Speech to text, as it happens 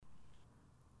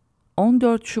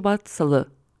14 Şubat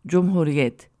Salı,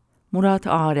 Cumhuriyet, Murat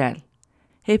Ağırel.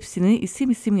 Hepsini isim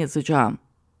isim yazacağım.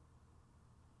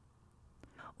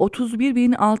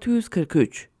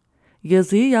 31.643.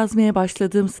 Yazıyı yazmaya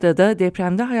başladığım sırada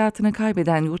depremde hayatını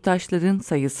kaybeden yurttaşların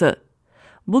sayısı.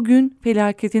 Bugün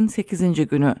felaketin 8.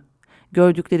 günü.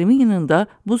 Gördüklerimin yanında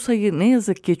bu sayı ne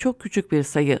yazık ki çok küçük bir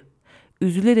sayı.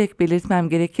 Üzülerek belirtmem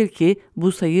gerekir ki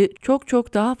bu sayı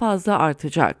çok daha fazla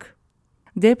artacak.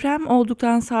 Deprem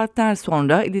olduktan saatler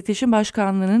sonra İletişim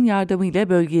Başkanlığı'nın yardımıyla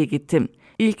bölgeye gittim.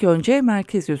 İlk önce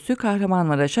merkez üssü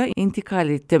Kahramanmaraş'a intikal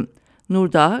ettim.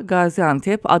 Nurdağ,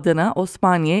 Gaziantep, Adana,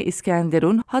 Osmaniye,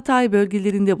 İskenderun, Hatay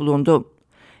bölgelerinde bulundum.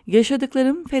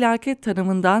 Yaşadıklarım felaket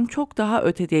tanımından çok daha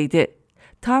ötedeydi.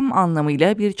 Tam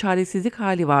anlamıyla bir çaresizlik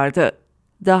hali vardı.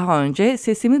 Daha önce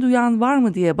sesimi duyan var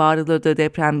mı diye bağırılırdı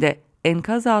depremde,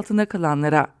 enkaz altında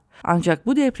kalanlara. Ancak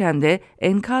bu depremde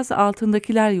enkaz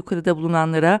altındakiler yukarıda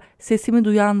bulunanlara sesimi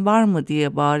duyan var mı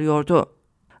diye bağırıyordu.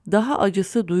 Daha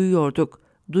acısı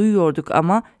duyuyorduk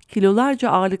ama kilolarca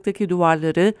ağırlıktaki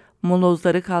duvarları,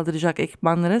 molozları kaldıracak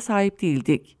ekipmanlara sahip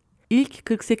değildik. İlk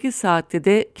 48 saatte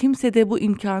de kimsede bu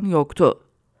imkan yoktu.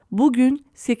 Bugün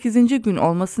 8. gün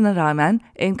olmasına rağmen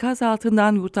enkaz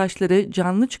altından yurttaşları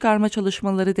canlı çıkarma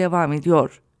çalışmaları devam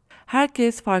ediyor.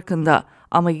 Herkes farkında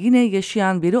ama yine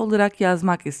yaşayan biri olarak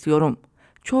yazmak istiyorum.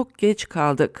 Çok geç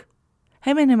kaldık.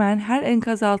 Hemen hemen her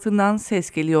enkaz altından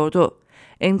ses geliyordu.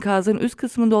 Enkazın üst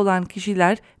kısmında olan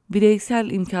kişiler bireysel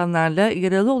imkanlarla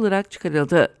yaralı olarak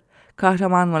çıkarıldı.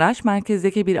 Kahramanmaraş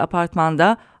merkezdeki bir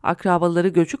apartmanda akrabaları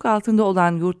göçük altında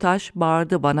olan yurttaş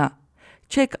bağırdı bana.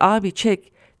 "Çek abi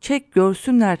çek, çek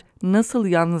görsünler nasıl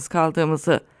yalnız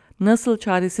kaldığımızı, nasıl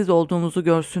çaresiz olduğumuzu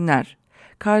görsünler.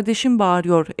 Kardeşim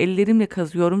bağırıyor, ellerimle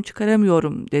kazıyorum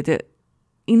çıkaramıyorum" dedi.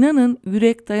 İnanın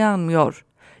yürek dayanmıyor.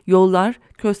 Yollar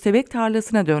köstebek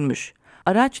tarlasına dönmüş.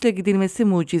 Araçla gidilmesi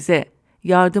mucize.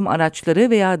 Yardım araçları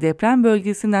veya deprem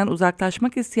bölgesinden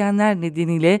uzaklaşmak isteyenler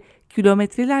nedeniyle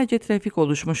kilometrelerce trafik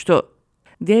oluşmuştu.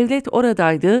 Devlet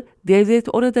oradaydı, devlet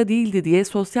orada değildi diye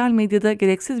sosyal medyada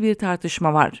gereksiz bir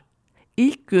tartışma var.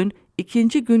 İlk gün,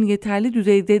 ikinci gün yeterli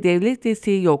düzeyde devlet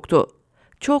desteği yoktu.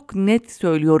 Çok net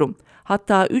söylüyorum.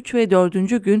 Hatta 3 ve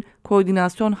 4. gün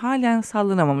koordinasyon halen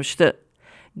sağlanamamıştı.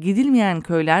 Gidilmeyen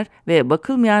köyler ve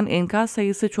bakılmayan enkaz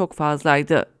sayısı çok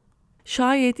fazlaydı.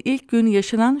 Şayet ilk gün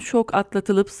yaşanan şok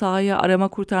atlatılıp sahaya arama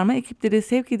kurtarma ekipleri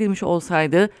sevk edilmiş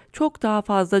olsaydı çok daha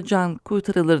fazla can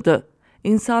kurtarılırdı.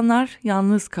 İnsanlar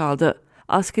yalnız kaldı.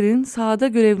 Askerin sahada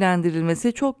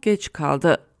görevlendirilmesi çok geç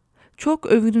kaldı. Çok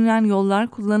övünülen yollar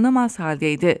kullanılamaz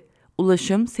haldeydi.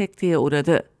 Ulaşım sekteye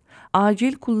uğradı.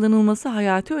 Acil kullanılması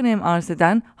hayati önem arz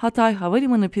eden Hatay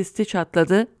Havalimanı pisti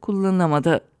çatladı,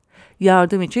 kullanılamadı.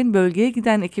 Yardım için bölgeye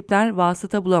giden ekipler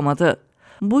vasıta bulamadı.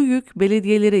 Bu yük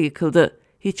belediyelere yıkıldı.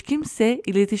 Hiç kimse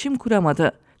iletişim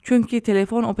kuramadı. Çünkü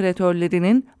telefon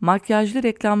operatörlerinin makyajlı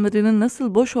reklamlarının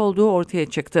nasıl boş olduğu ortaya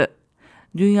çıktı.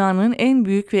 Dünyanın en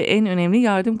büyük ve en önemli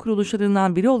yardım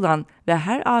kuruluşlarından biri olan ve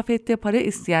her afette para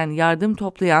isteyen, yardım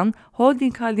toplayan,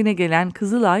 holding haline gelen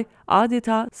Kızılay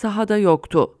adeta sahada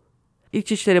yoktu.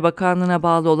 İçişleri Bakanlığı'na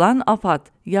bağlı olan AFAD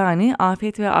yani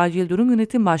Afet ve Acil Durum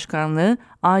Yönetim Başkanlığı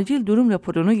acil durum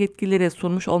raporunu yetkililere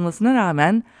sunmuş olmasına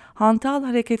rağmen hantal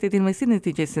hareket edilmesi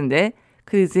neticesinde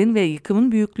krizin ve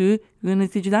yıkımın büyüklüğü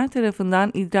yöneticiler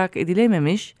tarafından idrak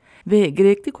edilememiş ve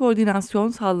gerekli koordinasyon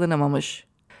sağlanamamış.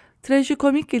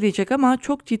 Trajikomik gelecek ama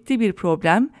çok ciddi bir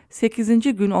problem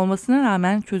 8. gün olmasına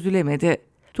rağmen çözülemedi.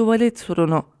 Tuvalet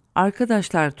sorunu.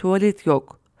 Arkadaşlar tuvalet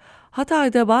yok.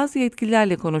 Hatay'da bazı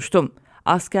yetkililerle konuştum.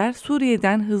 Asker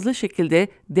Suriye'den hızlı şekilde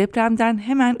depremden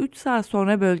hemen 3 saat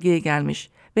sonra bölgeye gelmiş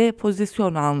ve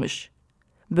pozisyon almış.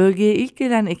 Bölgeye ilk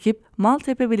gelen ekip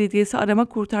Maltepe Belediyesi arama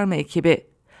kurtarma ekibi.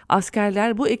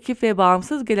 Askerler bu ekip ve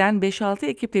bağımsız gelen 5-6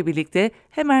 ekiple birlikte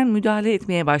hemen müdahale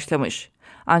etmeye başlamış.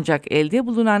 Ancak elde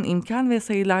bulunan imkan ve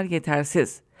sayılar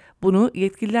yetersiz. Bunu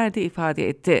yetkililer de ifade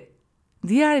etti.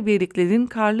 Diğer birliklerin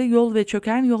karlı yol ve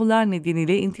çöken yollar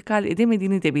nedeniyle intikal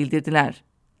edemediğini de bildirdiler.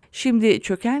 Şimdi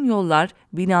çöken yollar,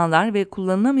 binalar ve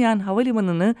kullanılamayan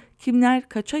havalimanını kimler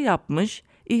kaça yapmış,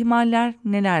 ihmaller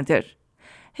nelerdir?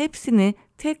 Hepsini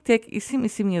tek tek isim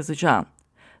isim yazacağım.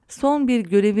 Son bir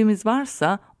görevimiz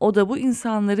varsa o da bu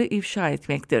insanları ifşa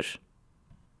etmektir.